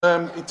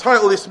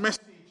Entitle this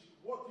message,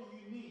 What Do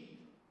You Need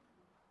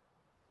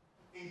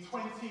in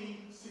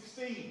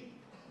 2016?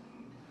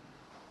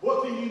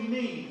 What do you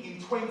need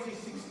in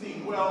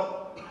 2016?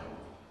 Well,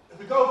 if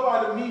we go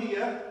by the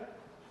media,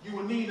 you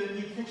will need a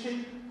new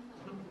kitchen,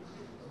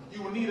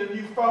 you will need a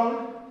new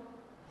phone,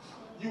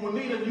 you will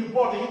need a new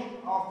body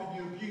after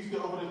you've used it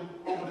over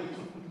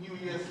the New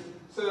Year's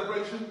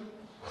celebration.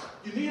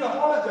 You need a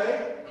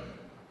holiday,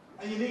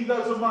 and you need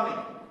loads of money.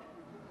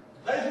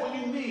 That is what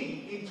you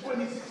need in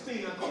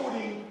 2016,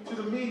 according to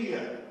the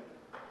media.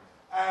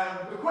 And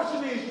the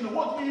question is,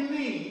 what do you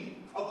need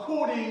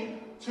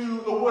according to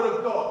the Word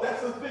of God?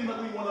 That's the thing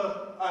that we want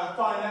to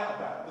find out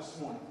about this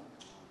morning.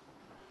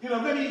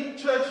 Many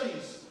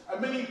churches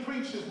and many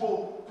preachers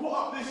will put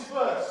up this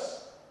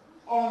verse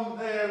on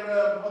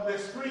their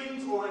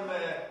screens or in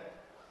their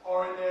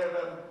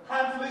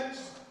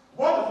pamphlets.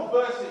 Wonderful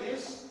verse it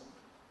is.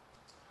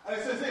 And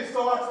it says this: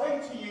 "So I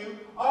say to you,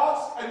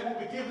 ask and it will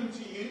be given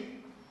to you.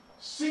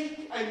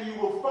 Seek and you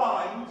will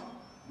find.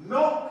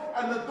 Knock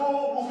and the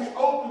door will be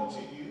opened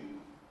to you.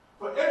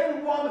 For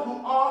everyone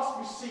who asks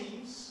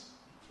receives.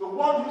 The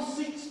one who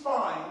seeks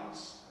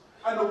finds.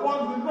 And the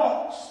one who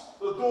knocks,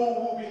 the door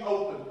will be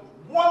opened."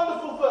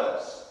 Wonderful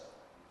verse.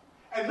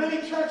 And many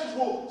churches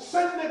will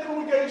send their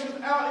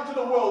congregations out into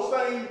the world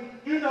saying,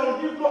 you've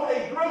got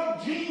a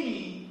great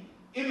genie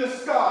in the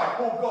sky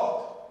called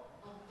God.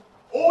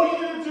 All you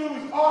need to do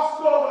is ask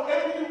God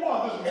whatever you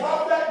want. Just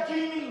rub that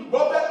genie,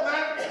 rub that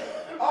lamp.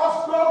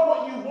 Ask God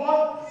what you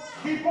want.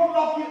 Keep on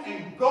knocking,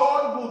 and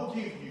God will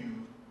give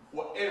you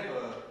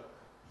whatever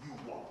you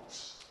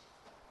want.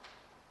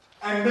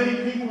 And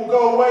many people will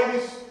go away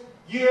this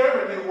year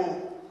and they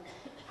will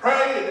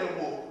pray and they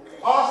will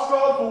ask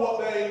God for what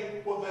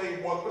they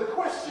want. But the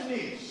question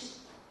is,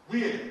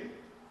 really,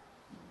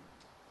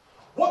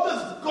 what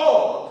does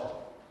God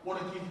want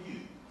to give you?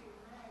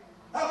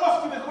 That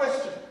must be the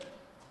question.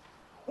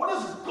 What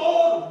does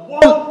God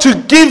want to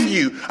give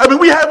you?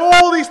 We have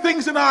all these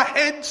things in our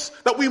heads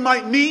that we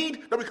might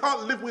need, that we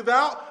can't live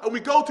without, and we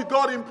go to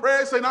God in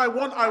prayer saying, I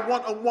want.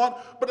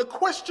 But the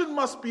question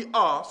must be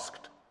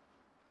asked,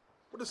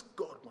 what does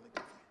God want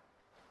to give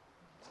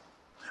you?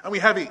 And we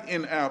have it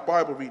in our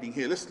Bible reading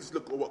here. Let's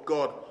look at what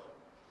God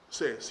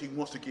says He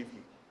wants to give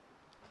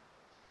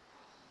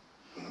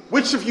you.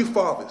 Which of you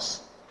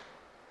fathers,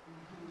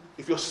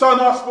 if your son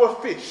asks for a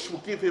fish, will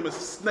give him a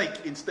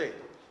snake instead?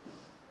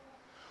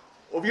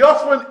 Or if you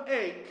ask for an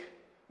egg,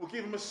 will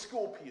give him a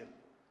scorpion?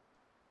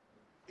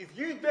 If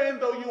you then,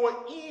 though you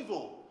are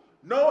evil,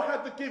 know how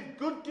to give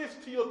good gifts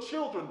to your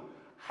children,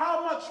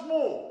 how much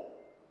more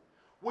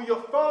will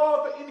your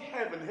Father in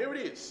heaven, here it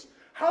is,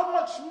 how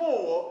much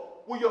more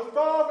will your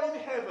Father in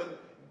heaven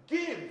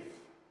give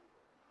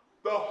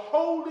the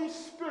Holy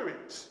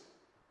Spirit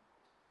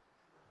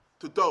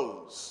to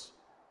those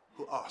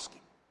who ask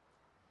Him?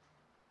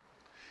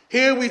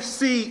 Here we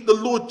see the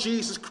Lord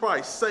Jesus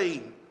Christ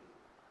saying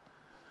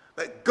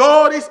that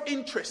God is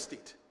interested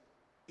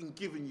in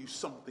giving you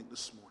something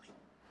this morning.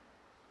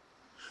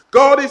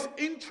 God is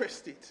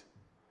interested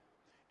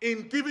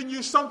in giving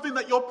you something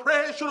that your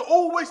prayer should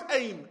always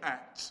aim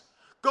at.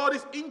 God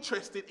is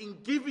interested in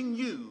giving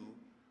you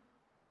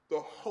the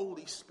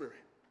Holy Spirit.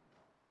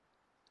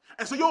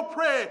 And so your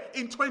prayer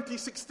in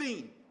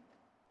 2016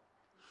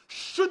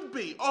 should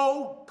be,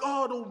 oh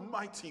God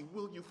Almighty,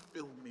 will you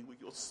fill me with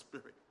your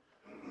Spirit?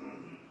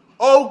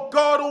 Oh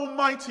God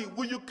Almighty,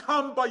 will you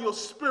come by your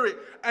Spirit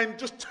and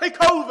just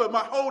take over my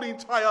whole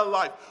entire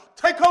life?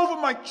 Take over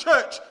my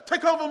church.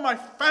 Take over my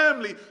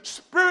family.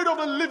 Spirit of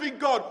the living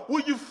God, will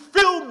you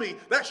fill me?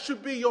 That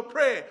should be your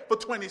prayer for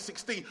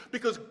 2016,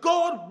 because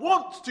God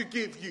wants to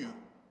give you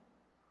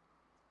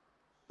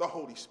the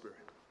Holy Spirit.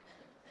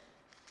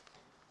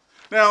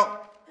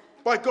 Now,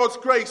 by God's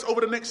grace, over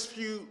the next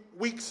few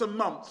weeks and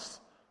months,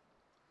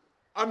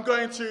 I'm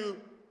going to,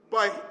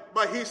 by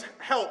His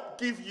help,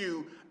 give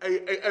you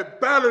a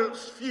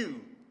balanced view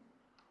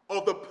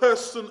of the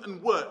person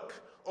and work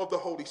of the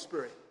Holy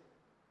Spirit.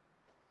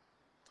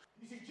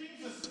 You see,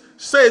 Jesus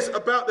says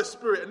about the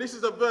Spirit, and this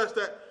is a verse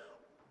that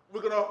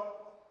we're going to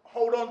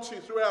hold on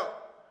to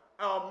throughout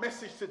our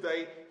message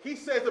today. He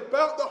says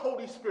about the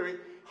Holy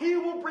Spirit, He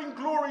will bring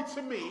glory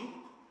to me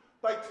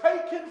by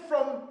taking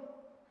from,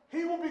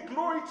 He will be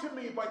glory to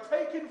me by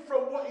taking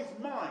from what is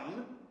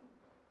mine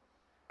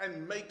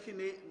and making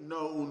it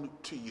known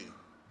to you.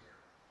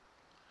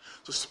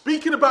 So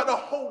speaking about the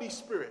Holy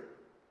Spirit,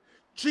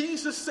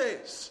 Jesus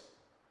says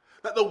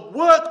that the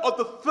work of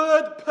the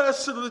third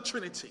person of the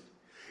Trinity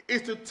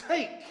is to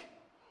take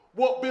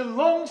what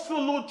belongs to the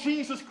Lord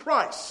Jesus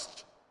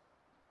Christ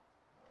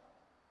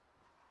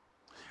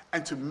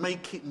and to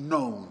make it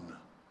known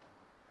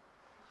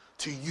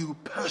to you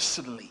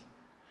personally,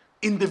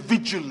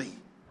 individually,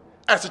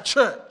 as a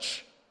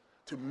church,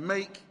 to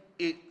make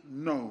it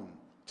known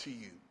to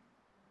you.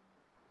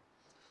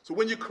 So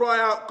when you cry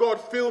out, God,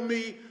 fill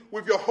me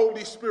with your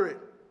Holy Spirit.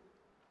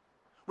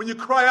 When you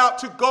cry out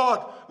to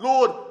God,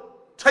 Lord,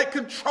 take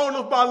control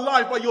of my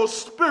life by your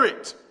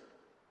Spirit,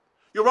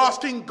 You're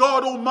asking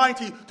God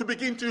Almighty to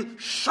begin to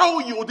show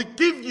you or to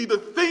give you the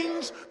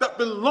things that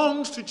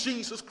belongs to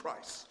Jesus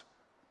Christ.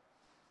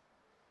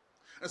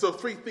 And so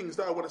 3 things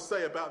that I want to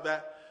say about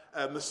that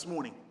this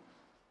morning.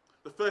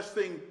 The first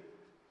thing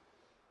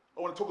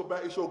I want to talk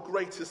about is your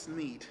greatest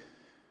need.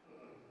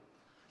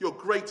 Your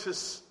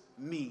greatest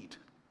need.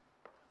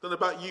 I don't know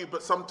about you,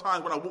 but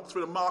sometimes when I walk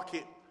through the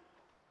market,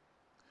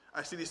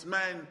 I see this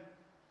man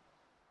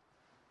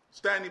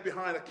standing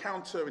behind a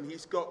counter, and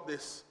he's got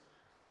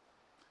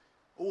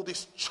all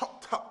these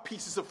chopped up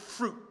pieces of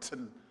fruit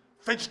and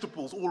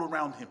vegetables all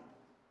around him.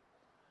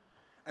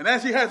 And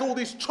as he has all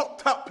these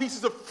chopped up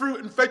pieces of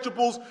fruit and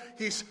vegetables,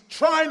 he's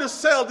trying to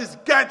sell this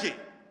gadget,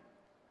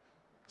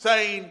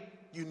 saying,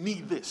 you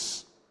need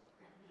this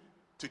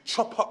to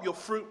chop up your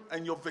fruit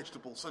and your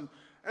vegetables. And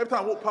every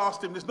time I walk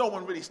past him, there's no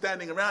one really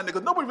standing around there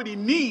because nobody really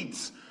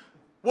needs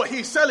what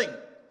he's selling.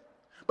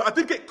 But I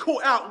did get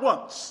caught out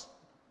once.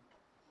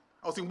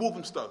 I was in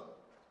Walthamstow.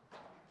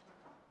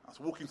 I was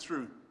walking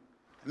through,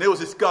 and there was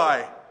this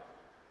guy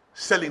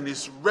selling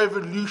this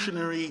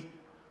revolutionary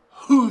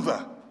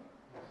Hoover.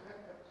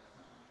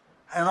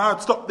 And I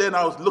stopped there and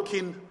I was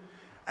looking,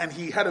 and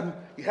he had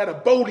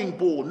a bowling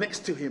ball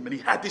next to him, and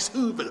he had this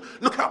Hoover.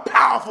 Look how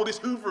powerful this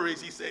Hoover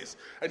is, he says.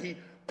 And he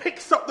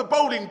picks up the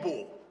bowling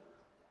ball.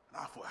 And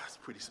I thought, that's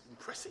pretty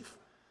impressive.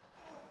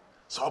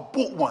 So I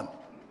bought one.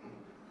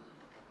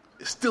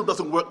 It still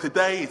doesn't work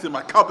today. It's in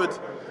my cupboard.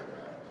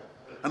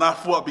 And I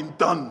thought I'd been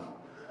done.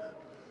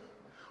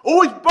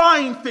 Always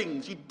buying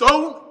things you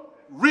don't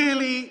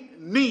really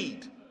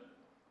need.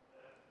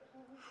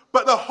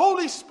 But the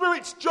Holy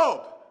Spirit's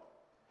job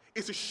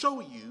is to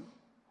show you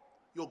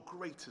your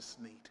greatest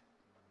need.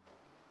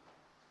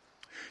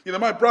 You know,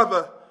 my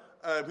brother,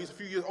 he's a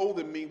few years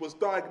older than me, was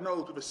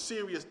diagnosed with a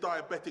serious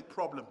diabetic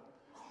problem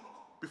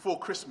before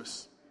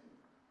Christmas.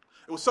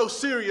 It was so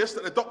serious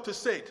that the doctor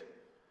said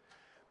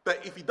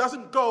that if he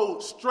doesn't go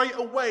straight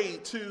away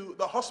to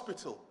the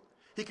hospital,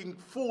 he can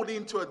fall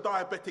into a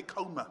diabetic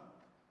coma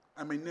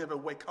and may never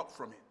wake up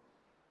from it.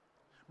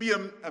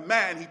 Being a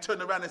man, he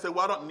turned around and said,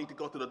 well, I don't need to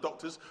go to the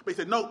doctors. But he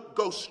said, no,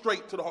 go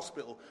straight to the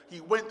hospital.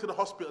 He went to the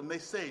hospital and they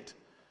said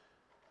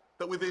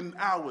that within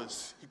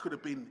hours, he could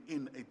have been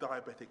in a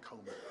diabetic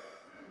coma.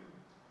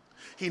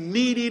 He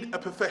needed a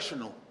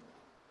professional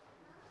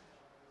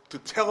to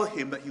tell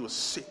him that he was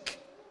sick,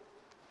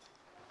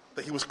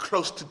 that he was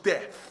close to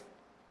death.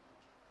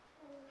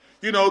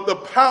 You know, the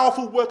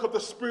powerful work of the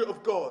Spirit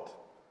of God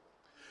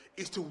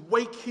is to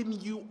waken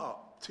you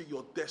up to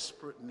your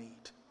desperate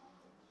need.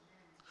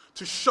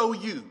 To show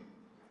you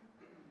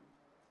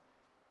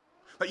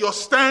that you're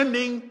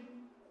standing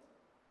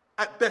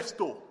at death's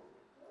door.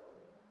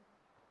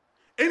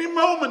 Any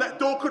moment that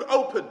door could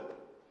open.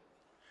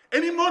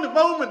 Any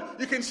moment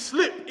you can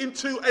slip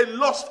into a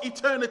lost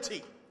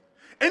eternity.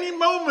 Any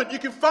moment you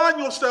can find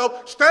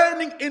yourself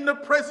standing in the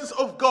presence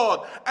of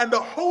God. And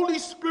the Holy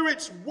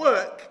Spirit's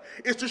work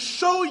is to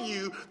show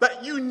you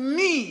that you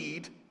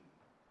need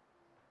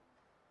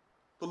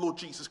the Lord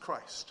Jesus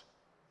Christ.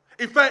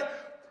 In fact,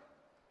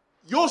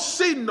 your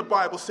sin, the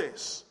Bible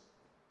says,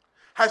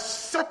 has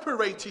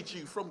separated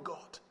you from God.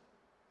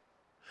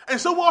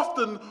 And so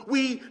often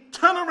we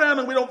turn around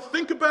and we don't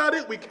think about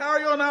it. We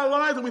carry on our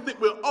lives and we think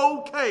we're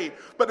okay.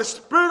 But the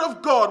Spirit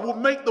of God will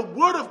make the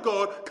Word of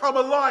God come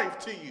alive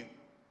to you.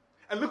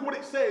 And look what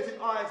it says in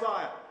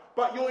Isaiah.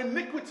 But your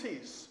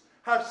iniquities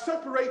have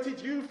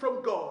separated you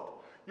from God.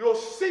 Your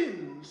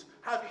sins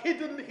have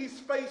hidden his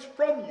face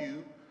from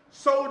you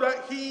so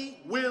that he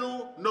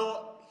will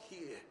not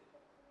hear.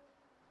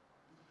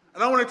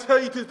 And I want to tell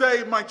you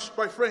today, my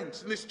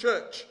friends in this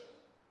church,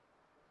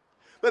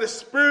 that the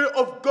Spirit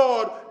of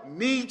God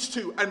needs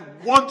to and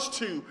wants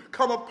to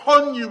come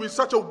upon you in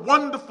such a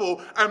wonderful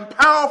and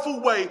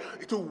powerful way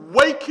to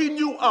waken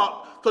you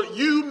up so that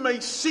you may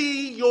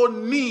see your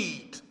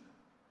need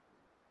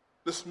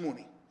this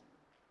morning.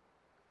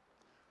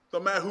 No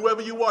matter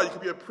whoever you are, you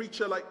could be a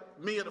preacher like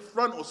me at the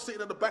front or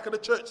sitting at the back of the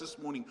church this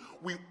morning.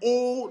 We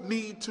all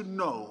need to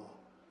know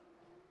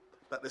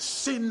that the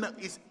sin that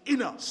is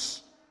in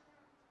us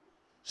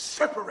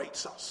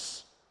separates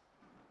us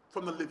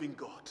from the living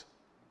God.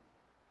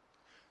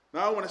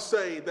 Now I want to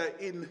say that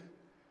in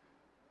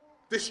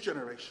this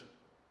generation,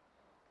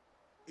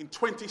 in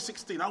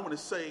 2016, I want to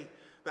say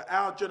that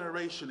our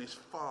generation is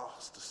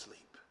fast asleep.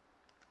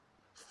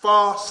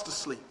 Fast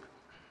asleep.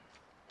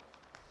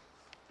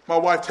 My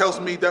wife tells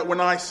me that when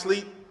I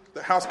sleep,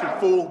 the house can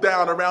fall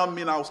down around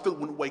me and I still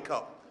wouldn't wake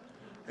up.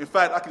 In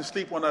fact, I can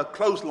sleep on a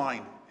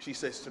clothesline, she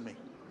says to me.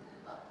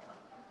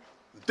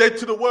 Dead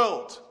to the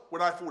world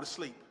when I fall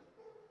asleep.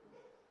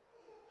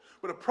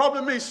 But the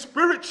problem is,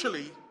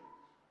 spiritually,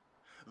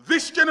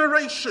 this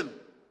generation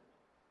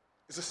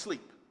is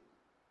asleep.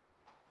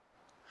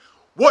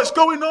 What's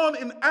going on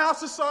in our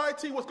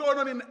society, what's going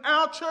on in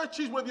our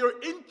churches, whether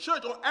you're in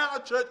church or out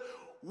of church,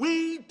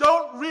 we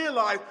don't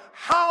realize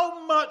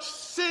how much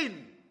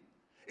sin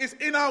is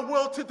in our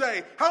world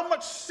today, how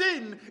much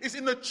sin is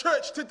in the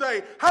church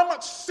today, how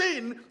much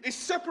sin is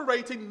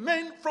separating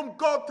men from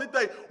God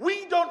today.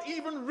 We don't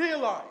even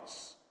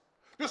realize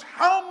Just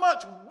how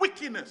much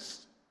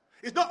wickedness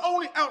is not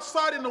only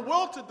outside in the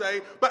world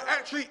today, but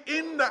actually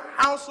in the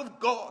house of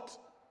God.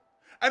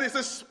 And it's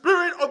the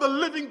Spirit of the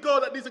living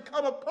God that needs to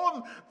come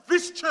upon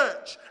this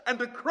church and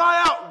to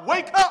cry out,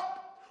 wake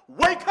up,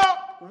 wake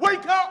up,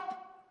 wake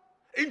up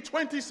in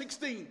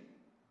 2016.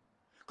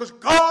 Because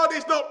God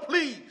is not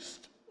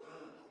pleased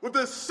with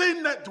the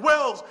sin that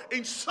dwells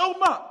in so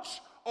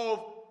much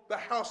of the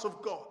house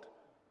of God.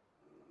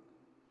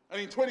 And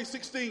in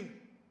 2016,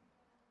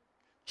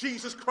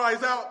 Jesus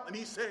cries out and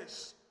he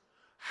says,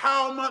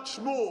 how much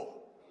more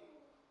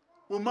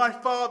will my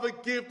Father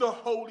give the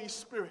Holy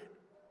Spirit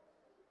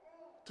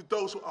to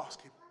those who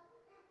ask him?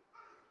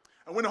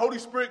 And when the Holy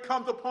Spirit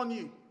comes upon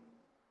you,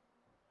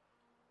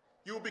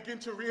 you will begin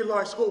to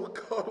realize, oh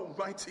God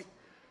Almighty,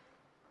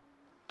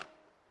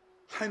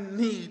 I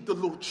need the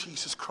Lord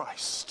Jesus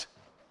Christ.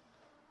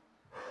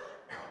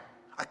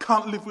 I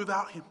can't live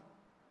without him.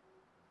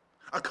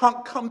 I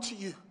can't come to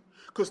you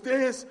because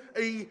there's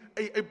a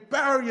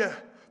barrier.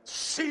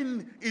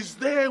 Sin is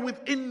there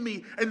within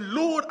me. And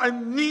Lord, I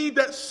need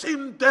that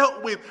sin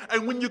dealt with.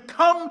 And when you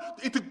come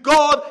into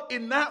God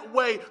in that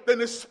way, then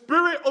the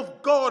Spirit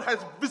of God has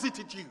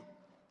visited you.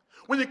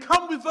 When you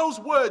come with those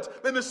words,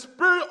 then the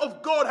Spirit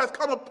of God has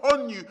come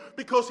upon you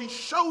because he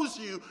shows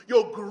you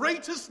your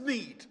greatest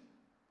need.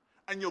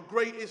 And your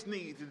greatest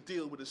need to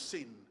deal with the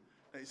sin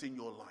that is in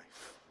your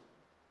life.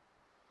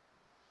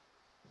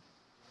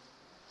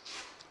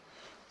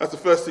 That's the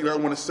first thing I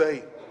want to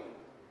say.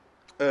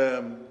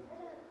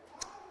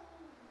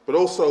 But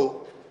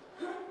also,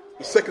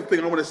 the second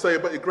thing I want to say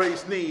about your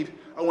greatest need,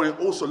 I want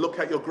to also look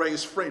at your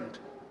greatest friend.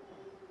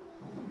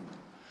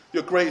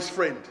 Your greatest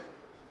friend.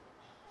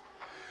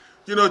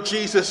 You know,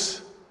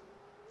 Jesus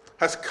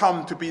has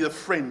come to be the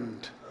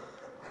friend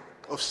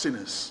of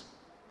sinners.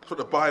 That's what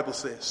the Bible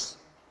says.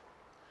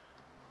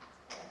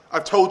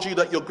 I've told you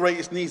that your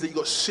greatest need is that you've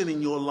got sin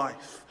in your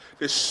life.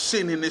 There's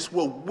sin in this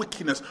world,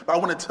 wickedness. But I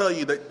want to tell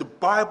you that the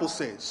Bible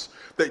says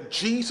that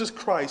Jesus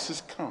Christ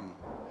has come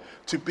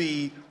to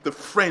be the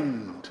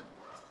friend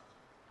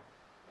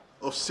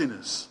of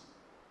sinners.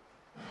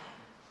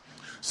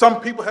 Some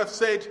people have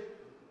said,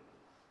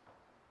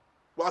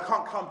 well, I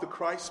can't come to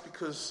Christ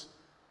because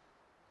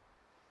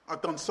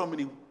I've done so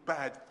many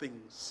bad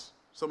things,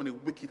 so many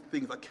wicked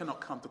things, I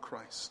cannot come to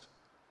Christ.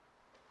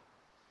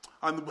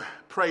 I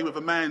prayed with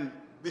a man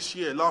last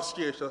year,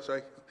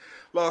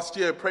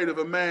 I prayed with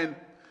a man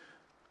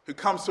who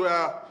comes to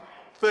our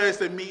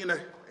Thursday meeting,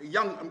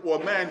 a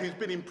man who's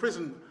been in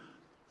prison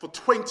for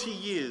 20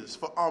 years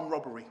for armed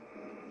robbery.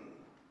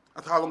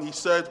 That's how long he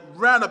served,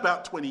 round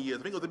about 20 years.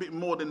 I think it was a bit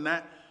more than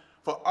that,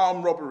 for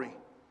armed robbery.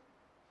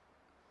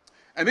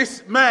 And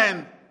this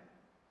man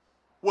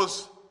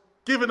was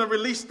given a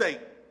release date.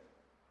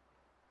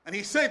 And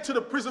he said to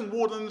the prison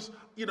wardens,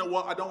 you know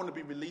what, I don't want to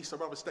be released, I'd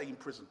rather stay in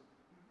prison.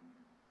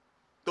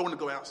 Don't want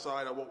to go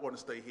outside, I won't want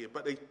to stay here.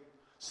 But they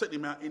sent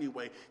him out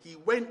anyway. He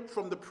went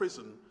from the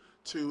prison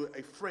to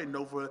a friend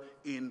over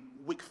in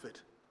Wickford,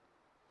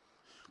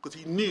 because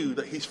he knew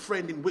that his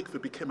friend in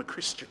Wickford became a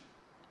Christian,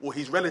 or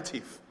his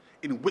relative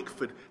in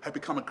Wickford had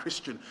become a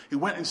Christian. He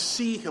went and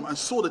see him and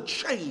saw the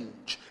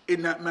change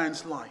in that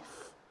man's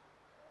life,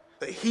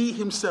 that he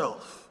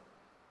himself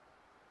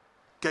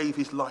gave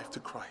his life to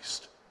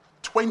Christ.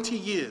 20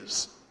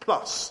 years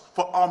plus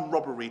for armed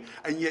robbery,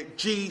 and yet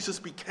Jesus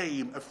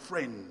became a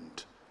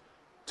friend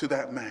to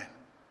that man.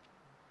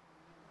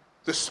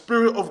 The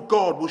Spirit of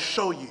God will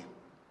show you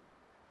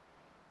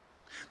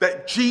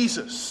that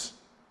Jesus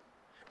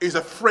is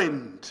a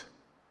friend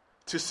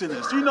to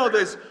sinners. Do you know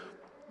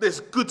there's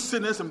good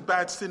sinners and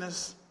bad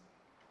sinners?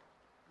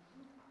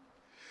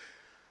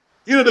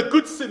 You know, the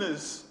good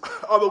sinners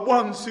are the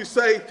ones who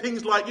say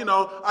things like, you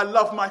know, I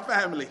love my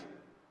family.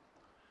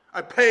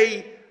 I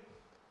pay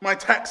my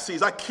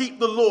taxes. I keep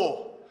the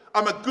law.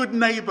 I'm a good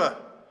neighbor.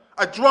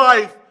 I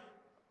drive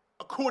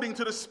according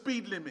to the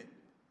speed limit.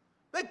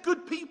 They're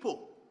good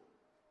people.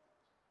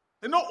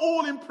 They're not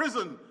all in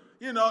prison,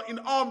 you know, in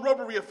armed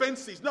robbery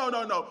offenses.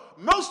 No.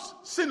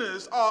 Most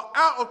sinners are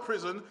out of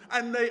prison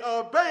and they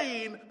are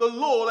obeying the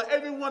law like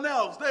everyone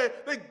else. They're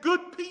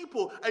good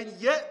people. And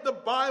yet the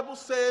Bible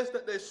says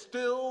that they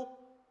still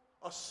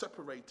are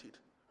separated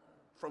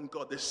from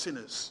God. They're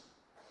sinners.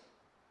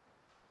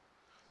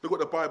 Look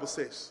what the Bible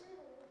says.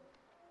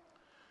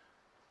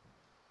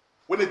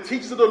 When the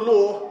teachers of the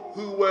law,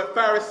 who were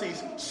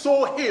Pharisees,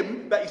 saw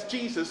him, that is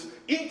Jesus,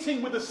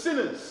 eating with the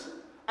sinners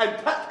and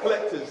tax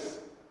collectors,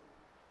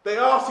 they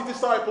asked his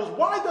disciples,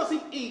 why does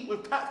he eat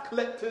with tax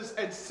collectors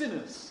and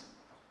sinners?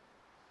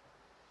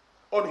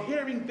 On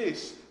hearing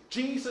this,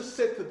 Jesus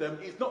said to them,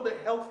 it's not the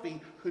healthy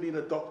who need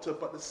a doctor,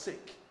 but the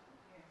sick.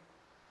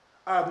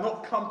 I have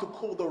not come to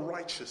call the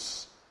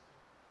righteous,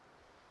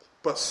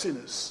 but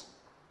sinners.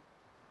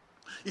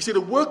 You see,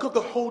 the work of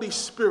the Holy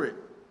Spirit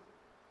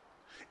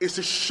is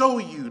to show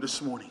you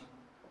this morning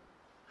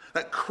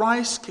that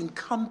Christ can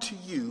come to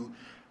you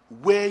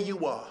where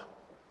you are.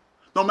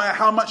 No matter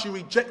how much you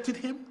rejected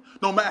him,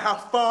 No matter how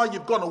far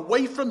you've gone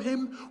away from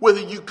him, whether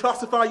you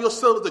classify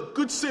yourself as a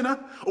good sinner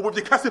or whether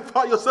you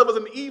classify yourself as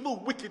an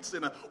evil, wicked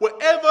sinner,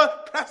 whatever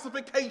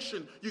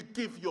classification you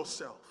give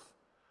yourself,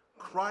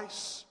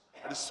 Christ,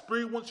 and the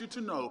Spirit wants you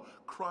to know,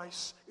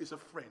 Christ is a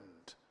friend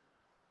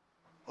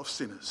of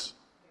sinners.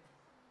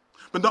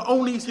 But not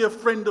only is he a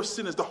friend of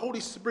sinners, the Holy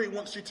Spirit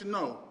wants you to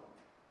know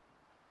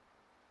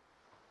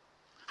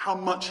how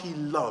much he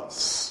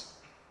loves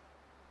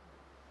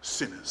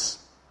sinners.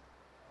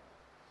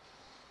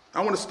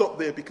 I want to stop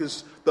there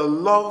because the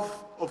love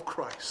of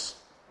Christ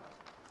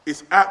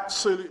is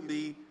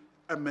absolutely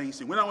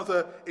amazing. When I was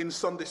in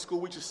Sunday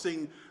school, we just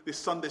sing this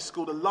Sunday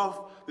school,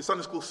 the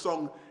Sunday school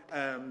song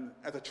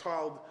as a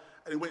child,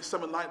 and it went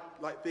something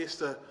like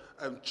this,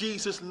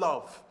 Jesus'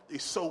 love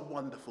is so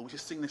wonderful. We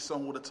just sing this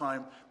song all the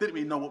time. Didn't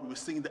really know what we were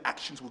singing. The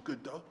actions were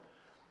good though.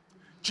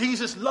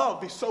 Jesus'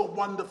 love is so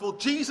wonderful.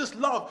 Jesus'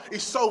 love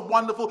is so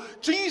wonderful.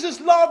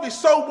 Jesus' love is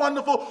so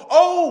wonderful.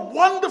 Oh,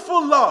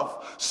 wonderful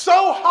love.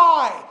 So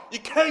high, you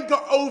can't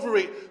go over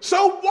it.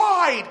 So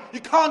wide, you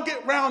can't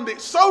get round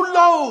it. So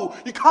low,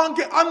 you can't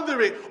get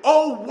under it.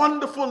 Oh,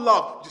 wonderful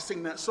love. Just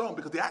sing that song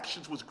because the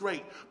actions was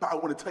great. But I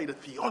want to tell you the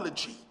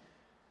theology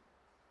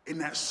in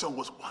that song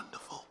was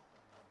wonderful.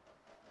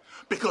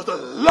 Because the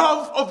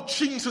love of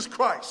Jesus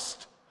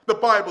Christ, the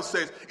Bible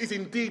says, is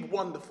indeed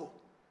wonderful.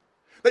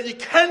 That you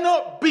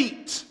cannot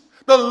beat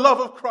the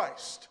love of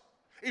Christ.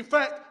 In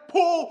fact,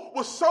 Paul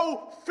was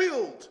so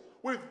filled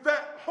with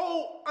that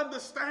whole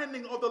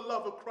understanding of the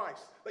love of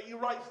Christ that he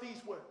writes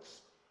these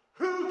words.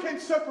 Who can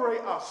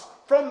separate us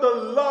from the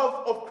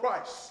love of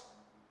Christ?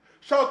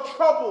 Shall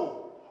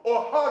trouble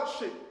or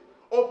hardship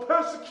or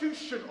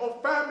persecution or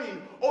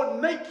famine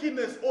or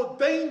nakedness or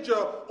danger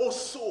or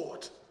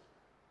sword?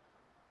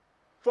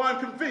 For I am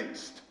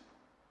convinced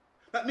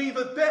that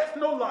neither death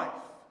nor life,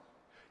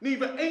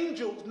 neither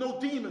angels nor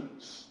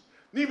demons,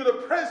 neither the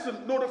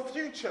present nor the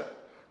future,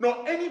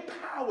 nor any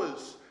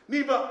powers,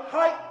 neither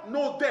height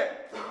nor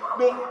depth,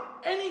 nor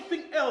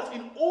anything else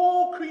in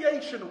all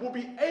creation will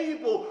be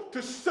able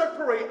to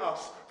separate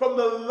us from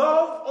the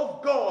love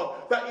of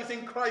God that is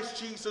in Christ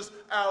Jesus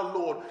our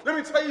Lord. Let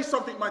me tell you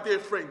something, my dear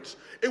friends.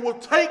 It will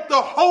take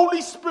the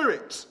Holy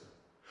Spirit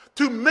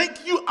to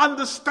make you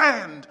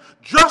understand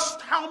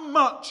just how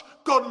much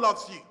God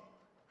loves you.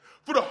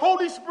 For the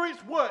Holy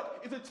Spirit's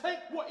work is to take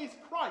what is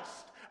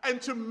Christ and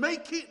to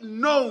make it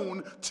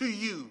known to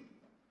you.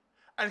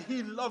 And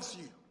he loves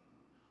you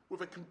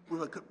with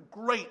a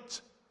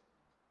great,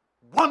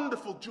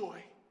 wonderful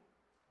joy.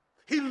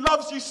 He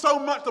loves you so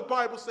much, the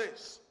Bible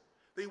says,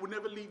 that he will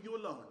never leave you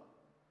alone.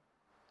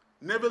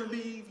 Never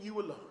leave you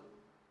alone.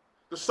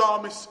 The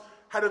psalmist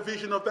had a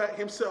vision of that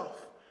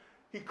himself.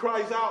 He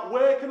cries out,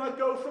 where can I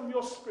go from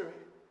your spirit?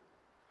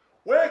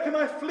 Where can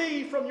I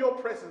flee from your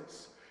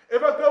presence?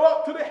 If I go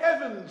up to the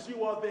heavens,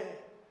 you are there.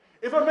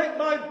 If I make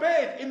my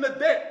bed in the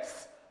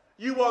depths,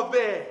 you are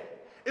there.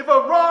 If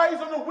I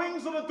rise on the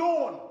wings of the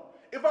dawn,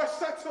 if I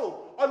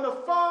settle on the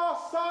far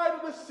side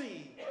of the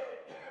sea,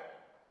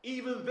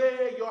 even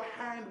there your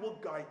hand will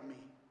guide me.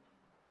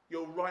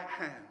 Your right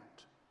hand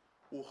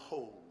will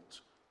hold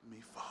me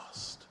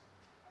fast.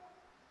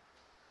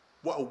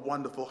 What a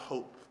wonderful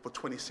hope for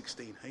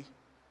 2016, hey?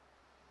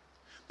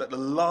 That the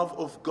love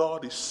of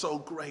God is so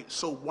great,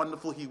 so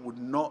wonderful, he would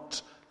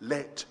not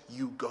let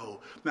you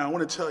go. Now, I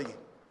want to tell you,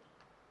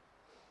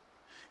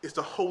 it's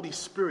the Holy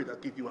Spirit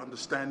that gives you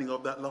understanding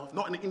of that love.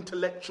 Not an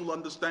intellectual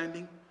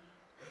understanding,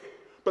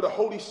 but the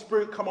Holy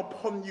Spirit come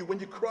upon you. When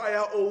you cry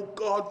out, oh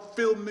God,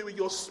 fill me with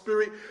your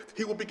Spirit,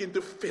 he will begin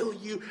to fill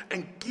you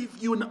and give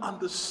you an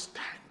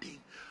understanding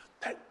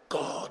that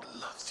God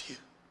loves you.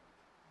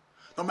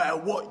 No matter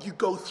what you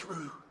go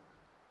through,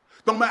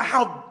 no matter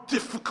how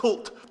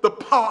difficult the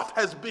path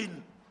has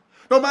been,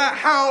 no matter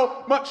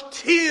how much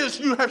tears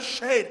you have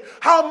shed,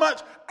 how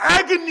much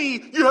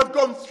agony you have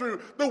gone through,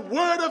 the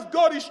word of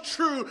God is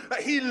true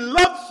that he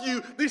loves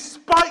you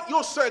despite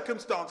your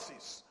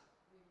circumstances.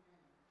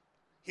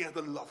 He has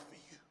a love for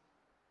you.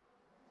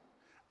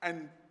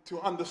 And to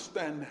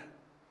understand that,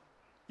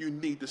 you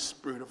need the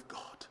Spirit of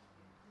God.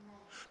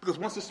 Because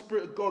once the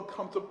Spirit of God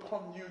comes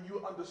upon you,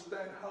 you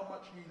understand how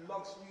much he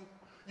loves you.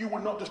 You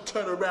will not just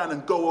turn around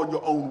and go on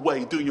your own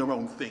way, doing your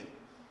own thing.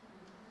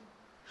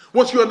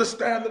 Once you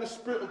understand that the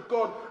Spirit of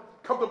God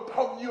comes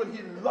upon you and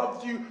he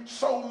loves you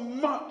so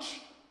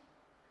much,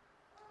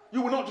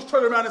 you will not just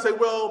turn around and say,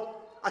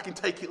 well, I can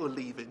take it or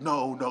leave it.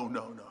 No.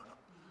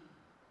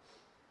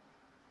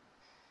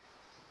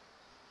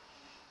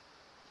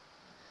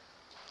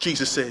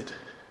 Jesus said,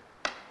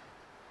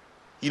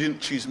 you didn't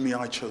choose me,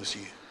 I chose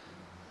you.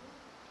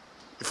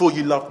 Before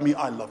you loved me,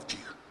 I loved you.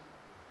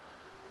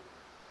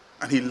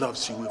 And he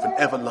loves you with an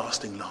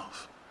everlasting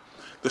love.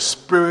 The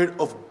Spirit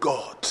of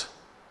God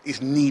is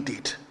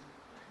needed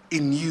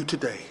in you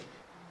today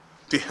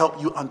to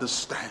help you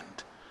understand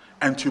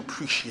and to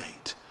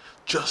appreciate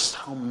just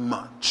how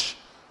much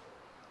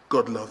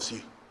God loves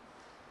you.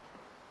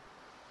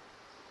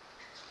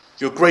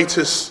 Your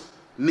greatest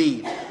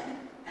need,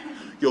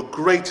 your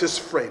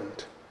greatest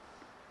friend.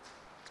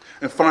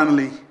 And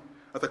finally,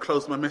 as I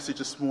close my message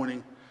this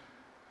morning,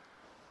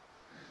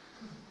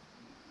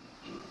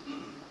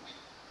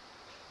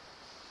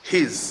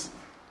 his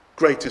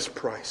greatest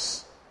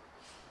price.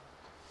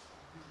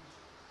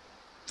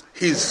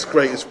 His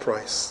greatest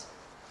price.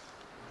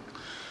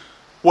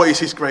 What is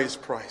his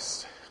greatest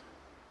price?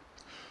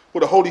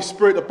 Well, the Holy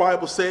Spirit, the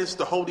Bible says,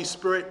 the Holy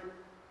Spirit,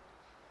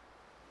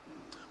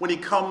 when he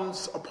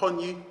comes upon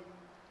you,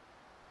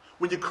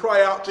 when you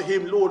cry out to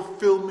him, Lord,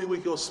 fill me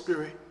with your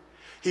Spirit,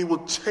 he will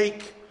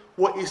take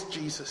what is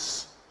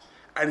Jesus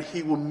and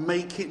he will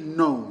make it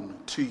known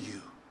to you.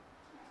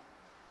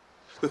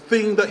 The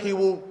thing that he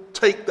will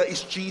take that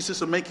is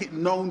Jesus and make it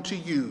known to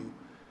you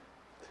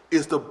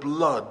is the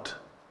blood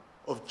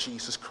of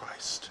Jesus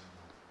Christ.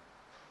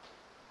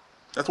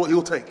 That's what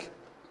he'll take.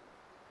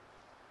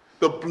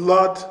 The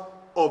blood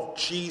of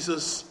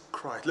Jesus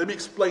Christ. Let me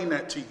explain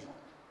that to you.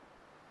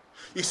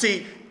 You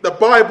see, the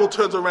Bible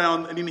turns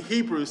around and in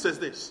Hebrews says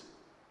this.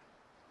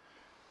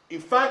 In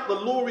fact, the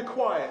law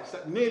requires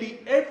that nearly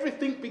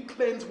everything be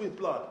cleansed with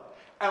blood.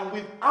 And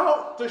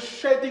without the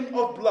shedding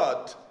of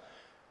blood,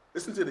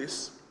 listen to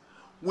this,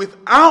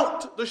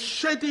 without the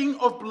shedding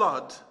of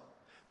blood,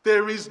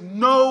 there is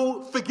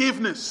no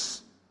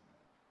forgiveness.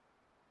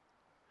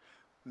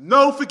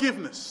 No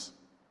forgiveness.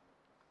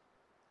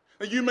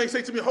 And you may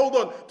say to me, hold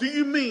on, do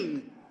you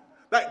mean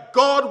that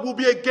God will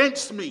be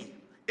against me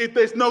if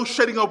there's no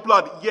shedding of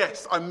blood?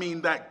 Yes, I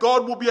mean that.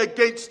 God will be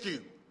against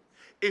you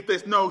if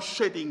there's no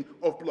shedding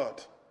of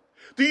blood.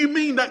 Do you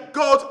mean that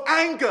God's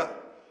anger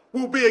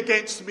will be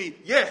against me?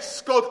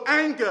 Yes, God's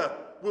anger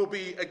will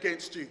be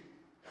against you.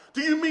 Do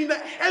you mean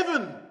that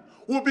heaven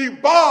will be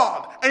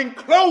barred and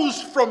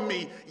closed from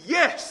me?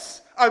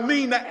 Yes, I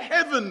mean that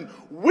heaven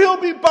will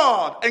be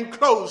barred and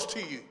closed to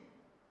you.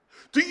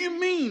 Do you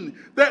mean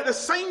that the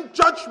same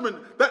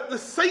judgment that the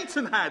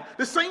Satan had,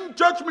 the same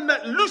judgment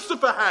that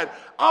Lucifer had,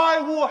 I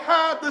will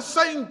have the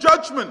same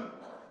judgment?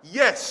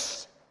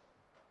 Yes,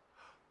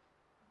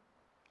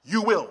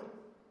 you will.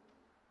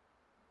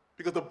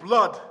 Because the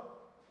blood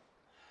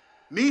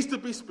needs to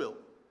be spilled,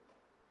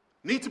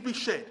 needs to be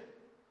shed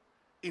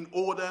in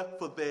order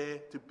for there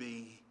to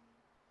be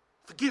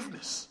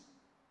forgiveness.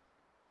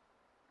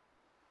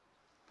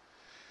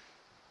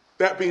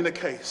 That being the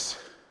case,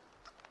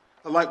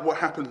 I like what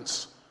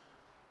happens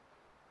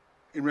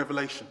in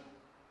Revelation.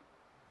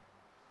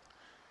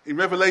 In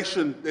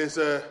Revelation, there's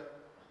a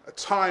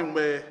time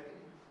where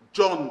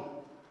John,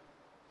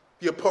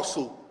 the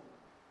apostle,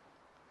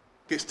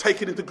 gets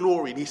taken into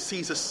glory and he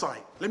sees a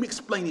sight. Let me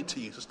explain it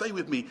to you. So stay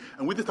with me,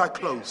 and with it I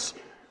close.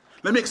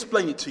 Let me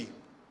explain it to you.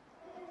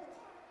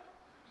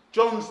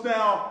 John's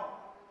now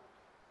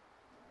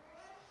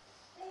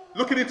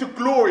looking into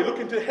glory,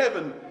 looking to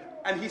heaven,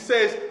 and he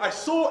says, I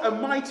saw a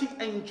mighty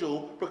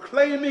angel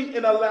proclaiming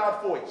in a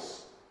loud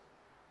voice,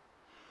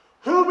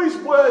 who is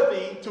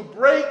worthy to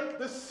break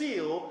the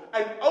seal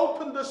and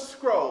open the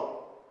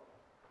scroll?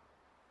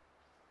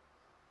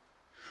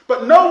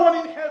 But no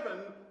one in heaven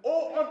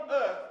or on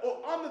earth or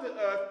under the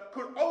earth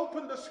could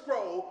open the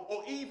scroll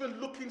or even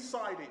look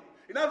inside it.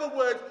 In other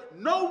words,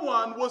 no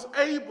one was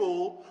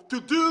able to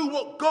do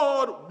what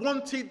God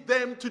wanted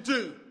them to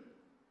do.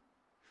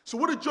 So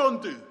what did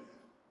John do?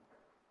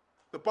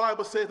 The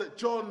Bible says that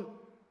John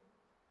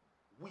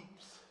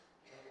weeps.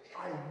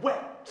 I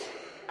wept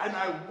and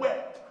I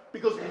wept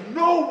because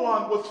no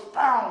one was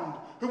found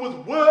who was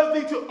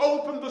worthy to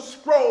open the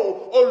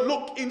scroll or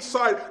look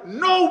inside.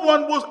 No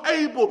one was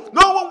able.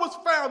 No one was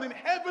found in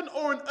heaven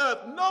or in earth.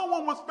 No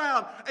one was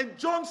found. And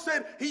John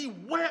said he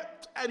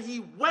wept and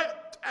he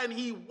wept and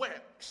he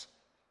wept.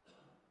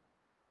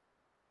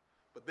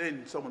 But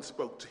then someone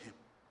spoke to him.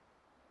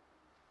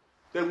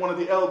 Then one of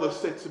the elders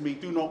said to me,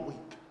 do not weep.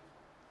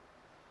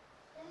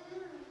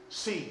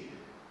 See,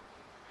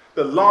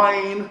 the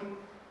lion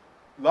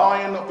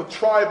of the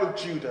tribe of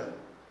Judah,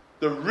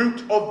 the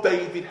root of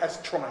David,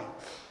 has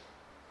triumphed.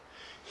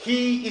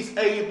 He is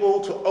able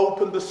to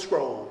open the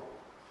scroll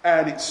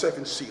and its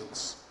 7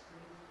 seals.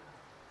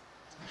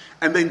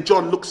 And then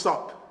John looks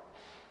up.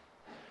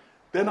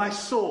 Then I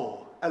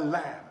saw a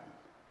lamb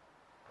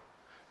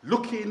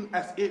looking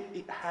as if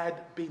it had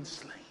been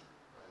slain.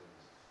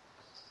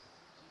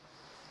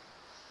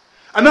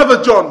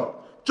 Another John,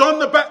 John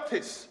the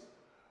Baptist,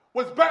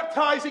 was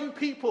baptizing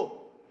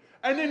people.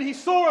 And then he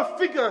saw a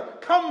figure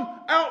come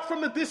out from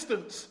the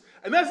distance.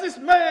 And as this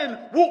man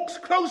walks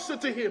closer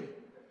to him,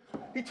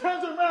 he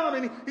turns around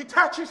and he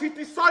touches his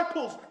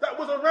disciples that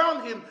was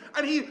around him.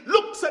 And he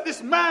looks at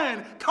this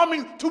man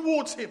coming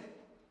towards him.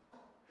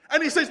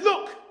 And he says,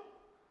 look,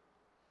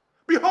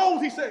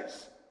 behold, he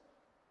says,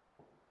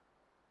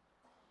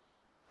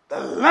 the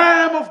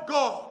Lamb of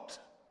God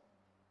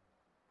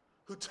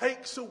who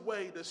takes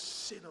away the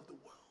sin of the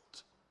world.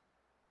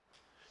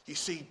 You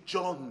see,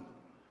 John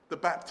the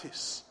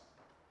Baptist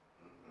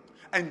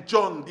and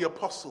John the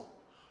Apostle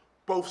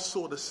both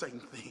saw the same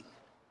thing.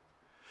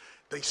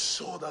 They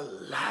saw the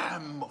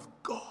Lamb of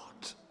God.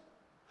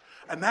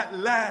 And that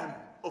Lamb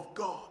of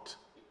God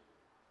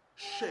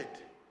shed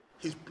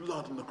his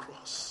blood on the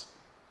cross.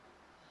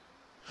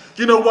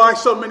 Do you know why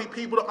so many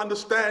people don't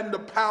understand the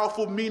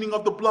powerful meaning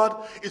of the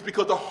blood? It's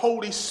because the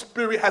Holy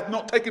Spirit has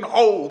not taken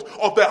hold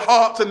of their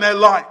hearts and their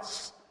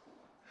lives.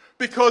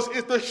 Because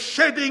it's the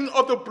shedding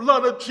of the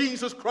blood of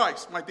Jesus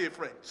Christ, my dear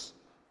friends,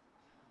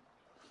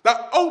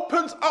 that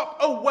opens up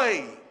a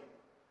way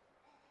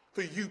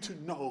for you to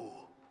know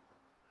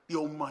the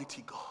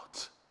Almighty God.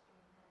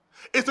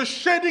 It's the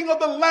shedding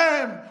of the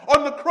Lamb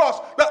on the cross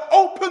that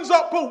opens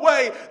up a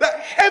way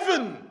that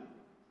heaven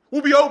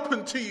will be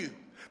open to you,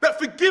 that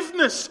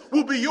forgiveness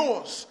will be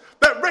yours,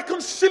 that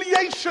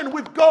reconciliation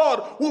with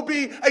God will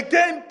be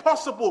again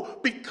possible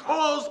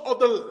because of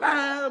the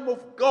Lamb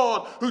of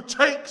God who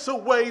takes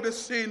away the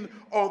sin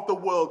of the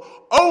world.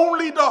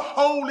 Only the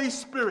Holy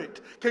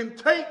Spirit can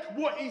take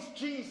what is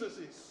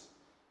Jesus's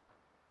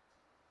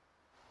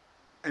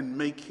and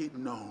make it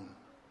known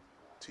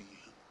to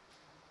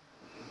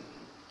you.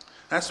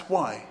 That's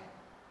why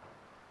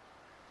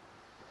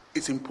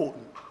it's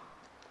important.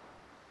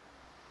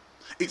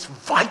 It's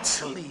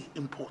vitally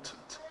important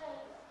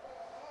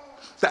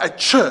that a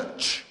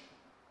church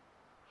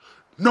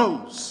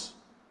knows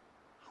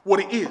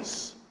what it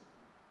is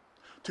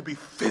to be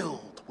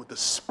filled with the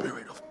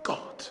Spirit of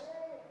God.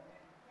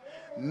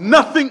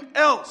 Nothing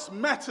else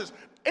matters.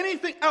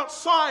 Anything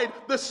outside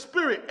the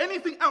Spirit,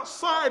 anything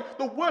outside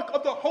the work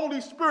of the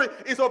Holy Spirit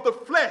is of the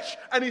flesh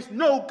and is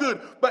no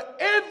good. But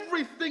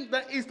everything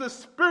that is the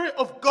Spirit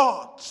of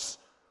God's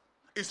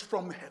is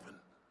from heaven.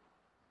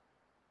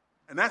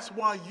 And that's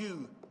why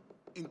you,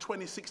 in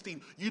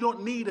 2016, you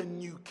don't need a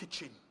new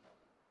kitchen.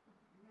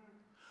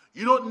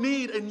 You don't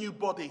need a new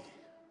body.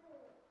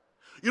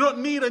 You don't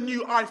need a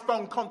new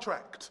iPhone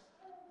contract.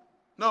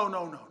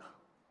 No.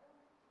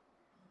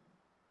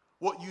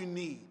 What you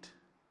need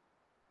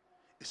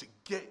is to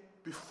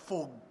get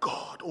before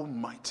God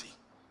Almighty,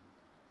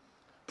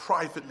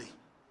 privately,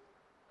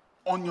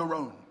 on your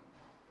own,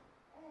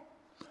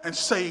 and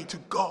say to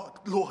God,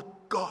 Lord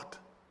God,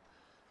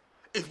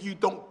 if you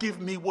don't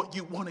give me what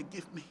you want to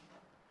give me,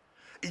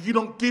 if you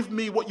don't give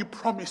me what you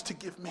promised to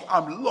give me,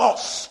 I'm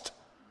lost.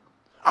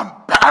 I'm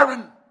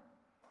barren.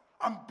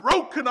 I'm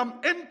broken. I'm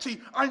empty.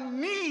 I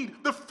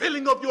need the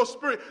filling of your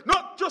Spirit.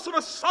 Not just on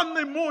a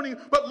Sunday morning,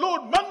 but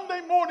Lord,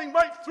 Monday morning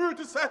right through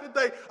to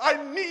Saturday.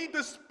 I need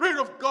the Spirit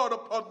of God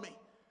upon me.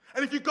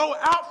 And if you go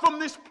out from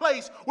this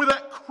place with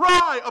that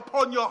cry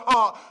upon your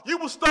heart, you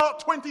will start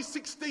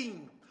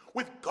 2016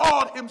 with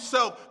God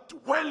himself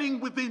dwelling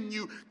within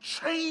you,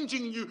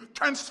 changing you,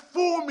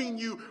 transforming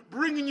you,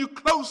 bringing you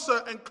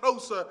closer and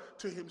closer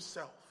to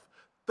himself.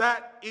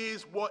 That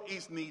is what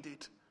is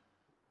needed.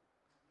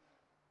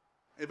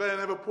 If I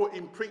never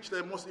preached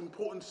the most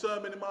important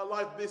sermon in my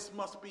life, this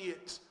must be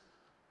it.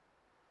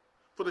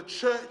 For the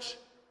church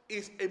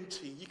is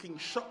empty. You can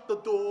shut the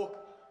door,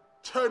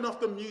 turn off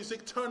the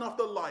music, turn off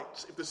the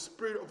lights. If the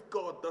Spirit of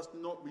God does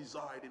not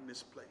reside in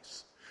this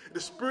place, if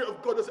the Spirit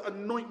of God doesn't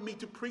anoint me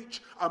to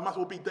preach, I might as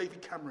well be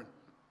David Cameron.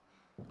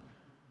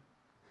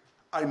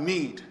 I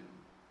need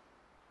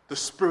the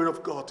Spirit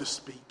of God to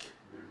speak.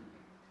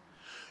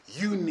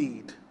 You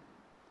need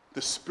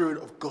the Spirit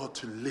of God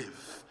to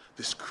live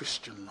this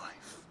Christian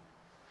life.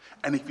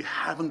 And if you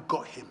haven't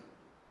got him,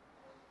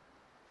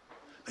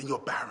 then you're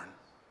barren.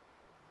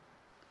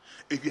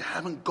 If you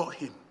haven't got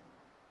him,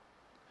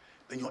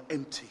 then you're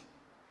empty.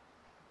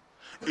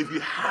 If you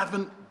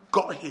haven't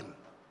got him,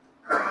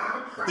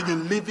 then you're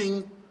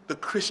living the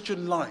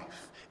Christian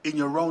life in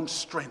your own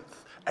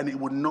strength, and it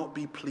will not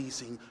be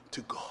pleasing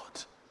to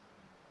God.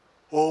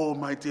 Oh,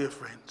 my dear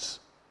friends,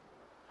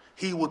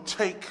 he will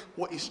take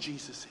what is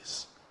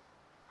Jesus's,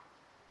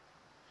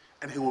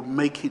 and he will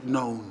make it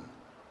known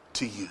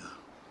to you.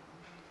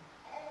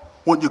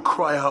 Won't you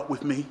cry out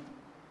with me,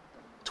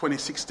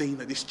 2016,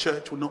 that this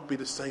church will not be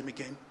the same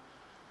again?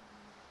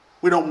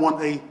 We don't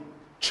want a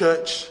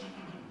church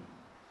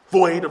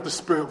void of the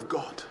Spirit of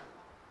God.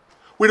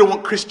 We don't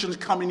want Christians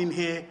coming in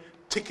here,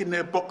 ticking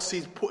their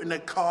boxes, putting their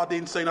card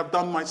in, saying, I've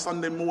done my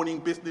Sunday morning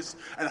business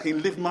and I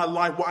can live my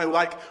life what I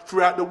like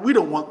throughout the... We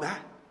don't want that.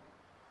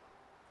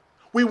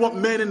 We want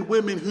men and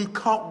women who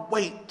can't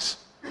wait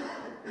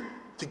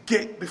to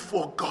get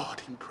before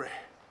God in prayer.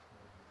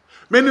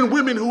 Men and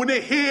women who, when they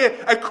hear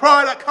a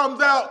cry that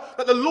comes out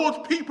that the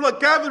Lord's people are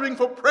gathering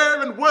for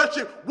prayer and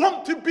worship,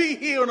 want to be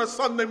here on a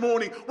Sunday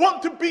morning,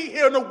 want to be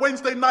here on a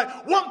Wednesday night,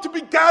 want to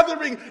be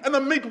gathering in the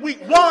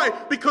midweek. Why?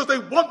 Because they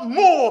want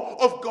more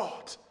of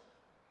God.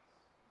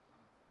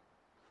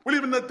 We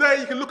live in a day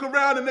you can look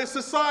around and there's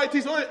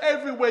societies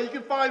everywhere. You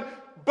can find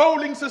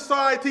bowling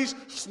societies,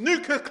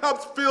 snooker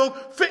clubs filled,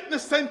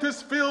 fitness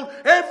centers filled.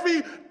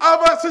 Every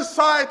other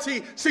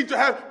society seems to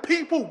have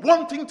people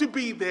wanting to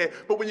be there.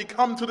 But when you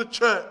come to the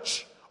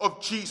church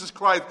of Jesus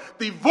Christ,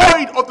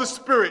 devoid of the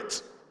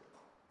Spirit,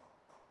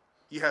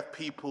 you have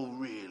people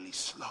really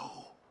slow,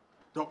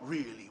 not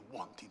really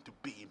wanting to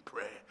be in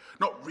prayer,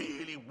 not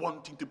really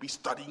wanting to be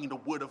studying the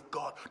Word of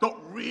God, not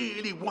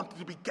really wanting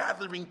to be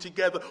gathering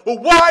together. Well,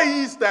 why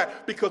is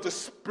that? Because the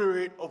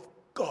Spirit of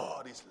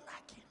God is lacking.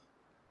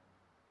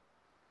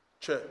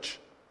 Church,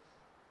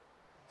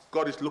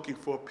 God is looking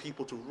for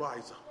people to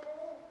rise up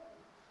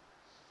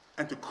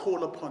and to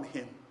call upon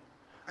him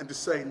and to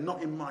say,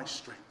 not in my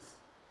strength,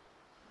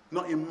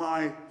 not in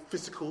my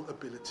physical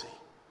ability,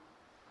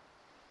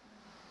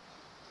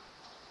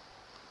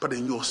 but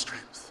in your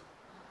strength,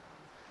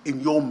 in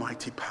your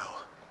mighty power.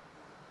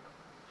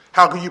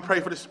 How can you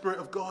pray for the Spirit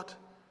of God?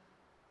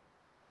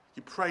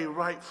 You pray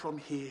right from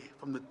here,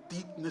 from the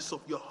deepness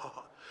of your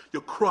heart.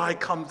 Your cry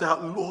comes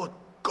out, Lord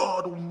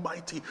God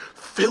Almighty,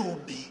 fill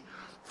me,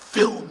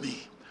 fill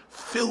me,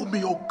 fill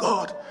me, oh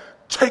God.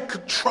 Take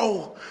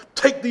control.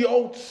 Take the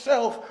old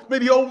self. May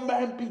the old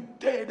man be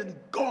dead and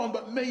gone,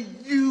 but may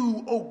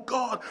you, oh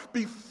God,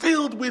 be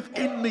filled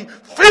within me.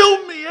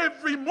 Fill me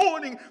every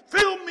morning.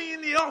 Fill me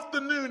in the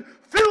afternoon.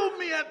 Fill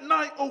me at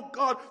night, oh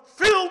God.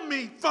 Fill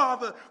me,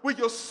 Father, with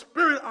your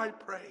Spirit, I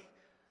pray.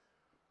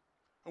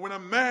 And when a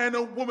man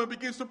or woman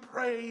begins to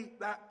pray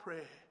that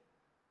prayer,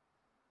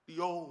 the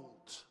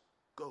old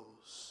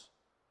goes.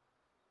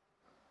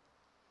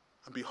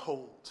 And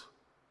behold,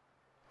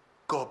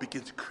 God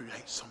begins to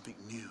create something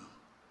new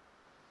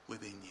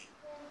within you.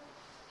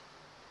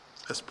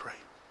 Let's pray.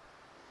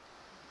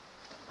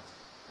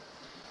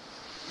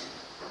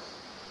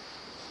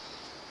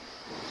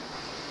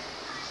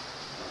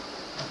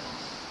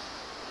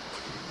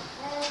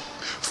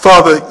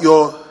 Father,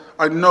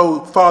 I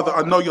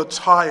know you're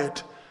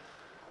tired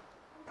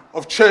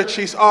of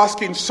churches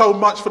asking so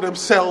much for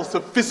themselves, the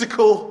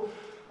physical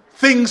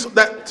things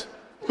that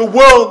the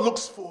world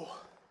looks for.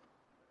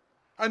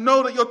 I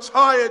know that you're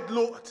tired,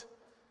 Lord,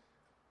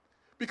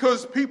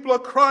 because people are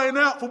crying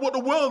out for what the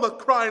world are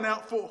crying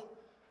out for.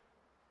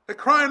 They're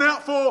crying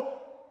out for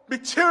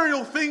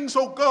material things,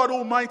 oh God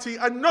Almighty.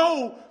 I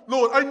know,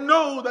 Lord, I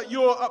know that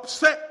you're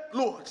upset,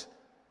 Lord,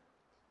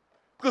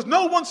 because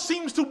no one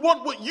seems to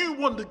want what you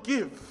want to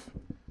give.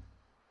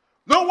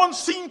 No one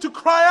seems to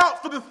cry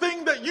out for the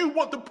thing that you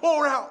want to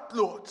pour out,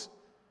 Lord.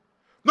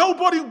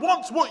 Nobody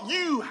wants what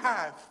you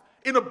have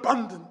in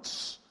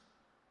abundance.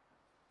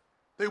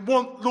 They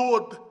want,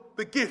 Lord,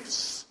 the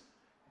gifts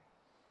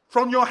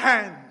from your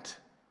hand,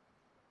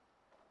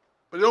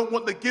 but they don't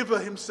want the giver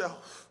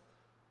himself.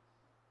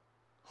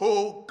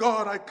 Oh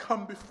God, I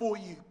come before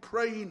you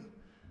praying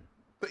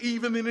that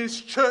even in this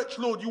church,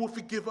 Lord, you will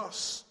forgive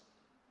us.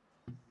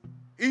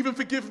 Even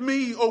forgive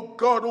me, oh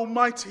God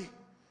Almighty.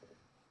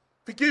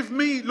 Forgive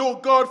me,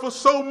 Lord God, for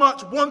so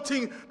much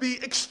wanting the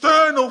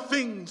external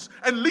things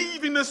and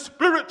leaving the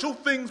spiritual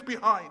things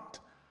behind.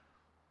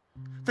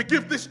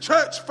 Forgive this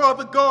church,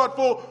 Father God,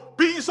 for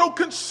being so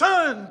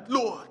concerned,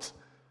 Lord,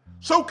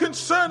 so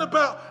concerned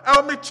about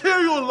our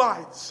material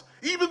lives,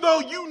 even though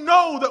you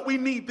know that we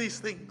need these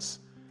things.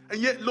 And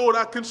yet, Lord,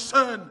 our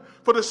concern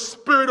for the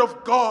Spirit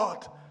of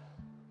God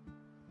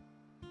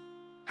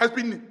has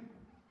been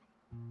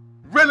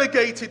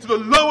relegated to the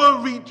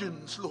lower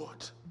regions,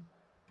 Lord.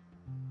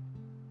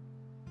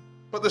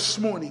 But this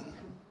morning,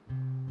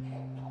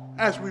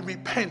 as we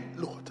repent,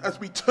 Lord, as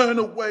we turn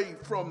away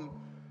from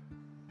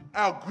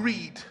our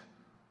greed,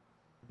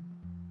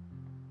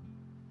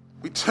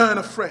 we turn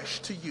afresh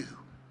to you.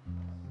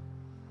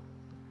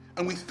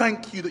 And we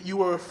thank you that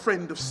you are a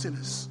friend of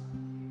sinners.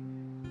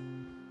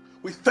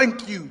 We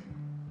thank you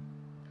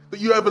that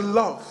you have a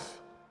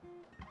love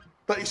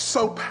that is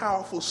so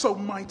powerful, so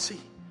mighty,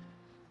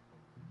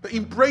 that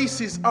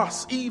embraces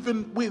us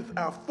even with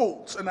our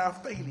faults and our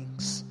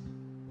failings.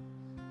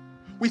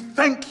 We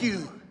thank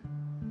you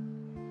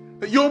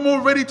that you're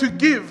more ready to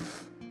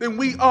give than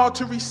we are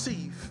to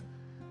receive.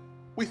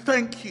 We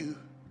thank you.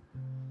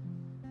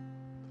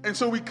 And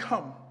so we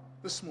come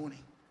this morning.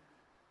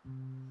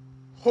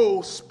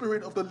 Oh,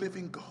 Spirit of the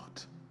living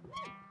God,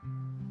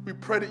 we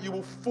pray that you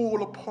will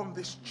fall upon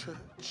this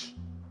church.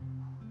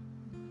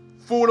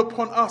 Fall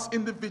upon us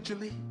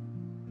individually.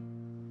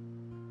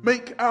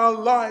 Make our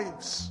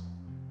lives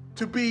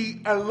to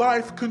be a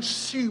life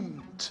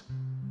consumed,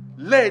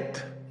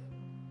 led,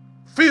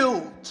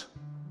 filled,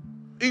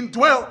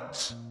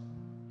 indwelt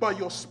by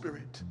your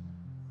Spirit.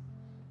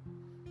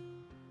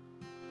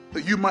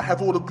 That you might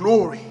have all the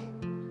glory,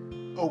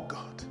 oh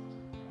God.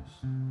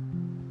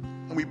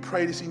 And we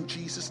pray this in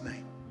Jesus'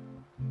 name.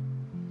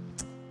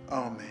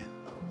 Amen.